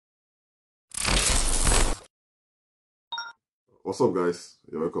What's up, guys?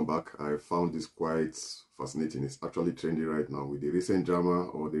 You're welcome back. I found this quite fascinating. It's actually trendy right now with the recent drama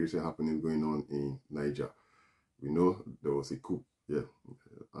or the recent happening going on in Niger. We know there was a coup, yeah,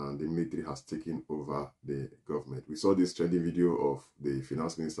 and the military has taken over the government. We saw this trending video of the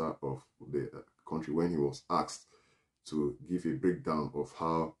finance minister of the country when he was asked to give a breakdown of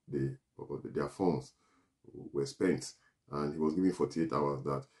how their funds were spent, and he was given 48 hours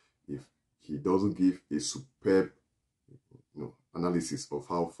that if he doesn't give a superb analysis of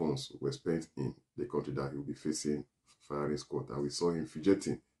how funds were spent in the country, that he will be facing firing squad. And we saw him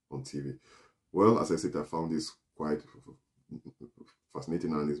fidgeting on TV. Well, as I said, I found this quite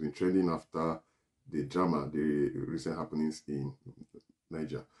fascinating, and it's been trending after the drama, the recent happenings in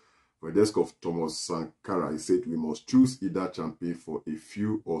Niger. For a desk of Thomas Sankara, he said, "We must choose either champagne for a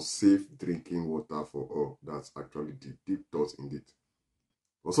few or safe drinking water for all." That's actually the deep thoughts indeed.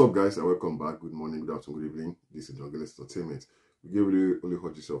 What's up, guys, and welcome back. Good morning, good afternoon, good evening. This is Junglist Entertainment. We give you only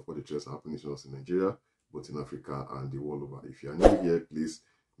hot gist of all the trends happening in Nigeria, both in Africa and the world over. If you are new here, please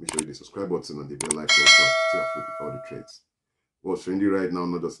make sure you hit the subscribe button and the bell icon to stay afloat with all the trends. What's trendy right now,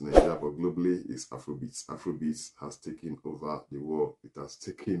 not just in Nigeria but globally, is Afrobeats. Afrobeats has taken over the world. It has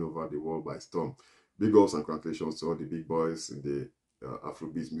taken over the world by storm. Big ups and congratulations to all the big boys in the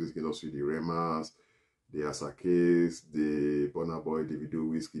Afrobeats music industry, the Remas, the Asakes, the Burna Boy, Davido,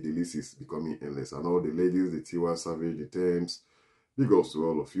 Whiskey. The list is becoming endless. And all the ladies, the Tiwa Savage, the Thames. Big ups to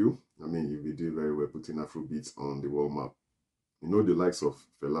all of you. I mean, you'll be doing very well putting Afrobeats on the world map. You know, the likes of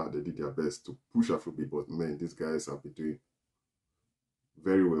Fela, they did their best to push Afrobeat, but man, these guys have been doing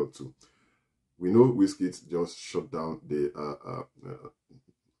very well too. We know Whiskey just shut down the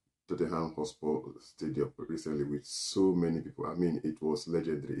Tottenham Hotspur Stadium recently with so many people. I mean, it was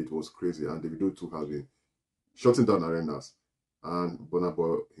legendary. It was crazy. And Davido too has been shutting down arenas. And Burna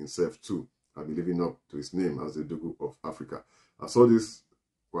Boy himself too has been living up to his name as the Dogu of Africa. I saw this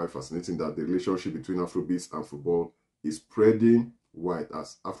quite fascinating, that the relationship between Afrobeats and football is spreading wide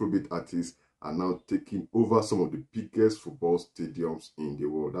as Afrobeat artists are now taking over some of the biggest football stadiums in the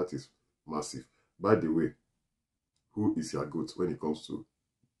world. That is massive. By the way, who is your GOAT when it comes to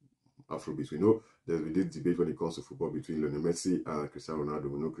Afrobeat? We know there's been this debate when it comes to football between Lionel Messi and Cristiano Ronaldo.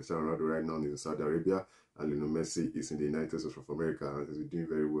 We know Cristiano Ronaldo right now is in Saudi Arabia and Lionel Messi is in the United States of America and is doing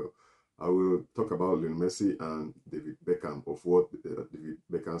very well. I will talk about Lionel Messi and David Beckham, of what David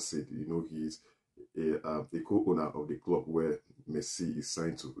Beckham said. You know, he's a co-owner of the club where Messi is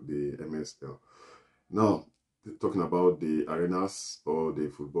signed to, the MSL. Now, talking about the arenas or the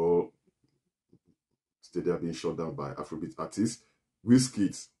football stadium being shut down by Afrobeat artists,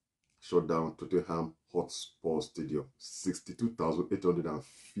 Whiskey shut down Tottenham Hotspur Stadium,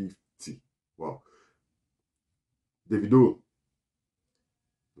 62,850. Wow. Davido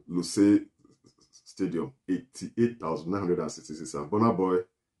Luce Stadium, 88,966. And Burna Boy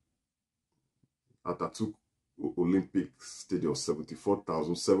Atatürk Olympic Stadium,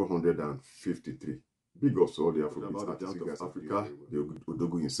 74,753. Big ups to all the Afrobeat artists. Africa, the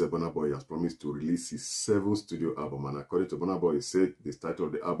Odogu himself, Burna Boy, has promised to release his 7th studio album. And according to Burna Boy, he said the title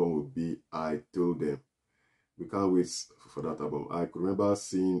of the album will be I Told Them. We can't wait for that album. I could remember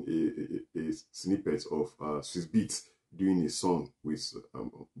seeing a snippet of Swiss Beats doing a song with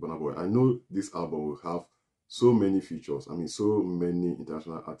Burna Boy. I know this album will have so many features. I mean, so many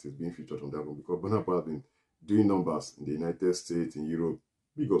international artists being featured on the album, because Burna Boy has been doing numbers in the United States, in Europe.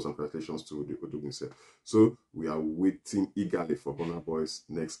 Big ups and congratulations to the Odogu himself. So we are waiting eagerly for Burna Boy's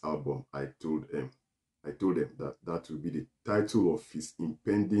next album, I Told Them. I told them that will be the title of his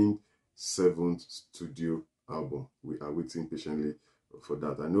impending 7th studio album. We are waiting patiently for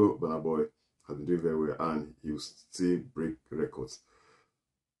that. I know Burna Boy has been doing very well and he will still break records.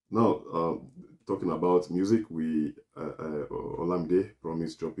 Now, talking about music, Olamide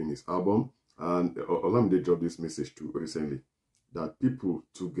promised dropping his album, and Olamide dropped this message too recently, that people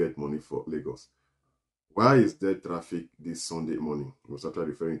to get money for Lagos. Why is there traffic this Sunday morning? I was actually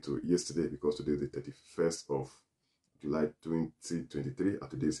referring to yesterday, because today is the 31st of July 2023 and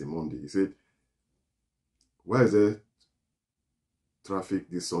today is a Monday. He said, why is there traffic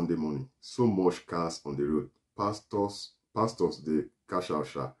this Sunday morning? So much cars on the road. Pastors, they cash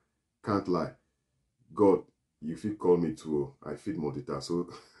out, can't lie. God, you fit call me to, I fit multitask. So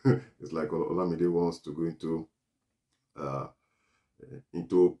it's like Olamide wants to go into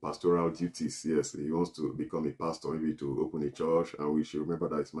pastoral duties. Yes, he wants to become a pastor, maybe to open a church, and we should remember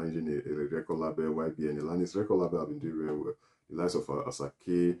that he's managing a record label, YBN, and his record label have been doing very well. The likes of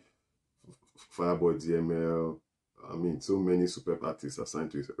Asake, Fireboy, DML, I mean, so many superb artists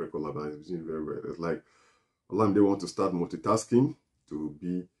assigned to his record label, and he's doing very well. It's like Olamide want to start multitasking to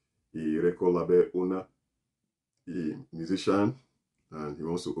be a record label owner, a musician and he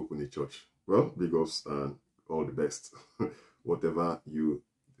wants to open a church. Well, big ups and all the best. Whatever you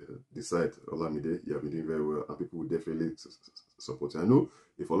decide, Olamide, you have been doing very well, and people will definitely support you. I know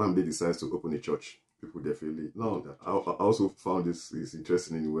if Olamide decides to open a church, people definitely know that. I also found this is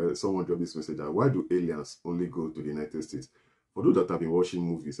interesting anyway. Someone dropped this message that why do aliens only go to the United States? For those that have been watching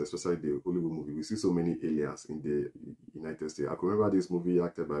movies, especially the Hollywood movie, we see so many aliens in the United States. I can remember this movie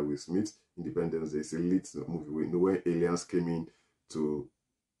acted by Will Smith, Independence Day. It's a lit movie where aliens came in to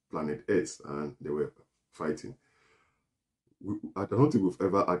planet Earth and they were fighting. I don't think we've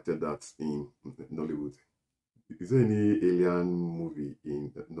ever acted that in Nollywood. Is there any alien movie in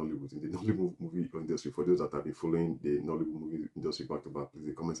Nollywood, in the Nollywood movie industry? For those that have been following the Nollywood movie industry back to back, please,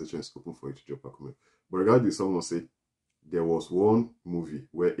 the comment section is open for you to drop a comment. But regardless, someone said there was one movie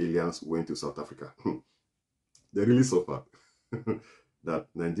where aliens went to South Africa. They really suffered. That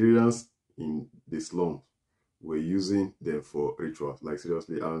Nigerians in the slums were using them for rituals, like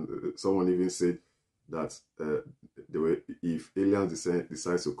seriously. And someone even said that they were, if aliens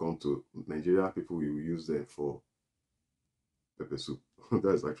decide to come to Nigeria, people will use them for pepper soup.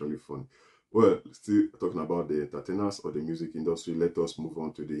 That's actually funny. Well, still talking about the entertainers or the music industry, let us move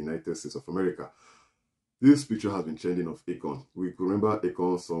on to the United States of America. This picture has been trending of Akon. We remember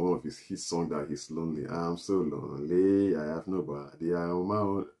Akon song, one of his hit songs that he's lonely. I'm so lonely, I have nobody, I'm on my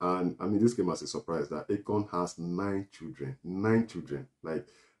own. And I mean, this came as a surprise that Akon has 9 children. 9 children. Like,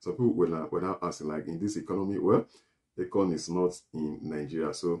 some people were now asking, like, in this economy, well, Akon is not in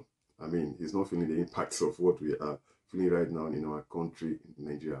Nigeria. So, I mean, he's not feeling the impacts of what we are feeling right now in our country,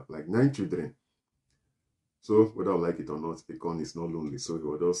 Nigeria. Like, 9 children. So whether I like it or not, Akon is not lonely. So he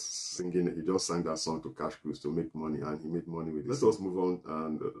was just singing, he just sang that song to cash cruise to make money, and he made money with it. Let us move on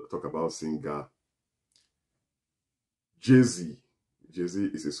and talk about singer Jay-Z. Jay-Z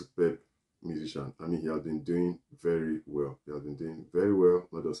is a superb musician. I mean, he has been doing very well. He has been doing very well,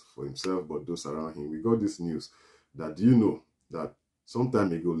 not just for himself, but those around him. We got this news that, do you know that some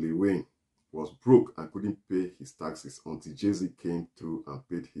time ago, Lil Wayne was broke and couldn't pay his taxes until Jay-Z came through and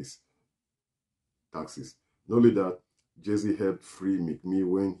paid his taxes. Not only that, Jay-Z helped free McMe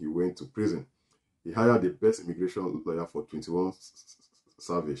when he went to prison. He hired the best immigration lawyer for 21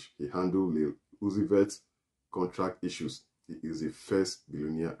 Savage. He handled Lil Uzi Vert's contract issues. He is the first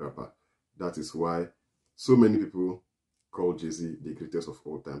billionaire rapper. That is why so many people call Jay-Z the greatest of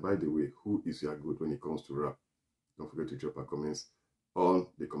all time. By the way, who is your goat when it comes to rap? Don't forget to drop your comments on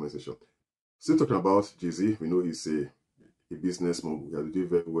the comment section. Still talking about Jay-Z, we know he's a businessman. He has done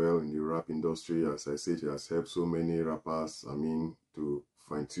very well in the rap industry. As I said, he has helped so many rappers, I mean, to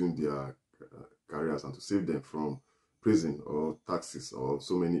fine-tune their careers and to save them from prison or taxes or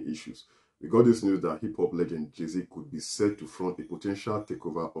so many issues. We got this news that hip-hop legend Jay-Z could be set to front a potential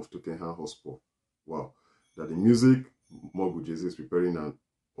takeover of Tottenham Hotspur. Wow. That the music mogul Jay-Z is preparing an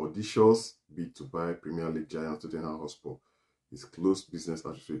audacious bid to buy Premier League giant Tottenham Hotspur. His close business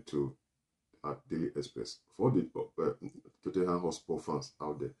associate to at Daily Express. For the Tottenham Hotspur fans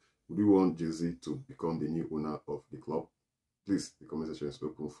out there, would you want Jay-Z to become the new owner of the club? Please, the comment section is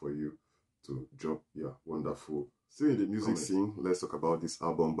open for you to drop your wonderful. Still in the music scene, let's talk about this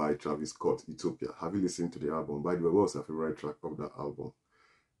album by Travis Scott, Utopia. Have you listened to the album? By the way, what was your favorite track of that album?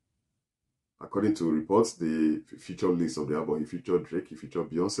 According to reports, the feature list of the album, he featured Drake, he featured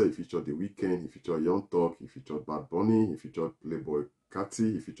Beyonce, he featured The Weeknd, he featured Young Thug, he featured Bad Bunny, he featured Playboy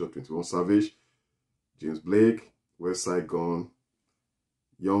Carti, he featured 21 Savage, James Blake, West Side Gun,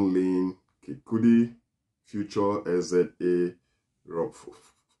 Young Lean, Kid Cudi, Future, SZA, Rob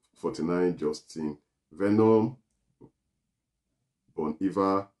 49, Justin Venom, Bon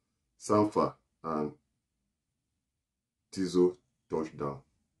Iver, Sampha, and Tizo Touchdown.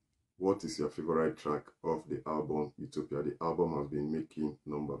 What is your favorite track of the album Utopia? The album has been making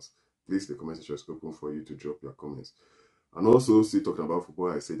numbers. Please, the comment section is open for you to drop your comments. And also, still talking about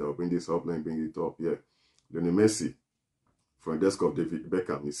football, I said I'll bring this up, let me bring it up here. Lionel Messi, from the desk of David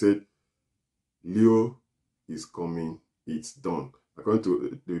Beckham, he said, Leo is coming, it's done. According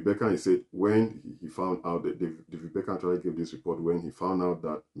to David Beckham, he said when he found out that David Beckham actually gave this report when he found out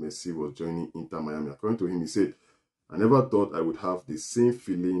that Messi was joining Inter Miami. According to him, he said, I never thought I would have the same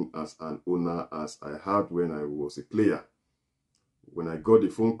feeling as an owner as I had when I was a player. When I got the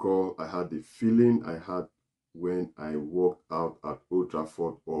phone call, I had the feeling I had when I walked out at Old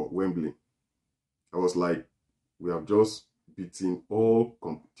Trafford or Wembley. I was like, we have just beaten all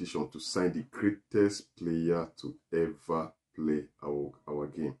competition to sign the greatest player to ever play our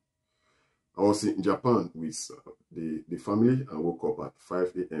game. I was in Japan with the family and woke up at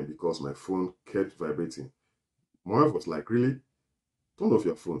 5 a.m. because my phone kept vibrating. My wife was like, really? Turn off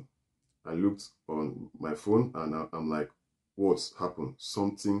your phone. I looked on my phone and I'm like, what's happened?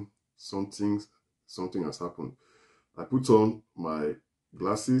 Something has happened. I put on my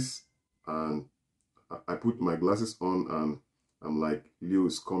glasses and I put my glasses on and I'm like, Leo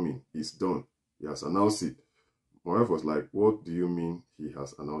is coming. He's done. He has announced it. My wife was like, what do you mean he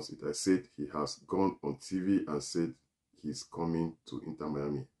has announced it? I said he has gone on TV and said he's coming to Inter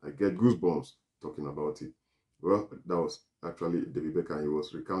Miami. I get goosebumps talking about it. Well, that was actually David Beckham. He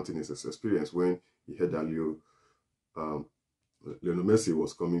was recounting his experience when he heard that um, Lionel Messi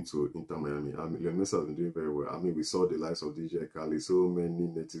was coming to Inter Miami. I mean, Lionel Messi has been doing very well. I mean, we saw the likes of DJ Khaled, so many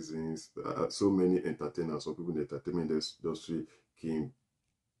netizens, so many entertainers, or people in the entertainment industry, Kim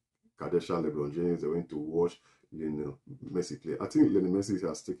Kardashian, LeBron James, they went to watch Lionel Messi play. I think Lionel Messi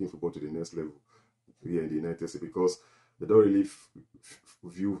has taken football to the next level here in the United States because they don't really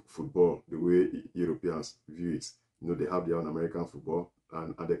view football the way Europeans view it. You know, they have their own American football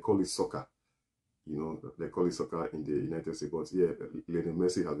and they call it soccer. You know, they call it soccer in the United States. But yeah, Lionel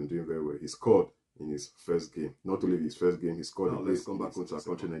Messi has been doing very well. He scored in his first game. Not only his first game, he scored. Now let's come back onto our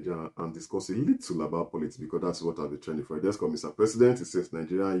country, Nigeria, and discuss a little about politics because that's what I've been trending for. Let's call Mr. President. He says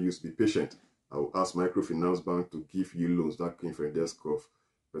Nigerian youth be patient. I will ask Microfinance Bank to give you loans. That came from the desk of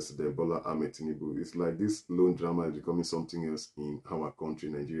President Bola Ahmed Tinubu. It's like this loan drama is becoming something else in our country,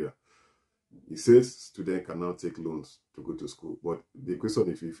 Nigeria. He says students can now take loans to go to school. But the question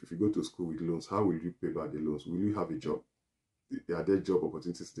is, if you go to school with loans, how will you pay back the loans? Will you have a job? Are there job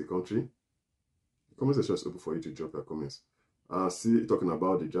opportunities in the country? The comment section is open for you to drop your comments. See, talking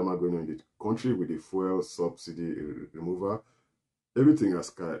about the drama going on in the country with the fuel subsidy removal. Everything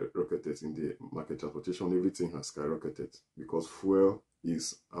has skyrocketed in the market transportation. Everything has skyrocketed because fuel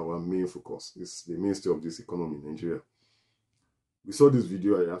is our main focus. It's the mainstay of this economy in Nigeria. We saw this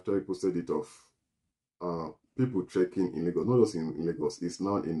video after I posted it of people trekking in Lagos, not just in Lagos, it's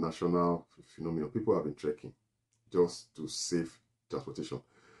now a national phenomenon. People have been trekking just to save transportation.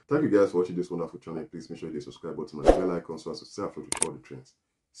 Thank you guys for watching this wonderful channel. Please make sure you hit the subscribe button and the bell icon so as to stay updated with all the trends.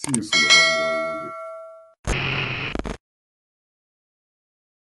 See you soon. Have a wonderful day.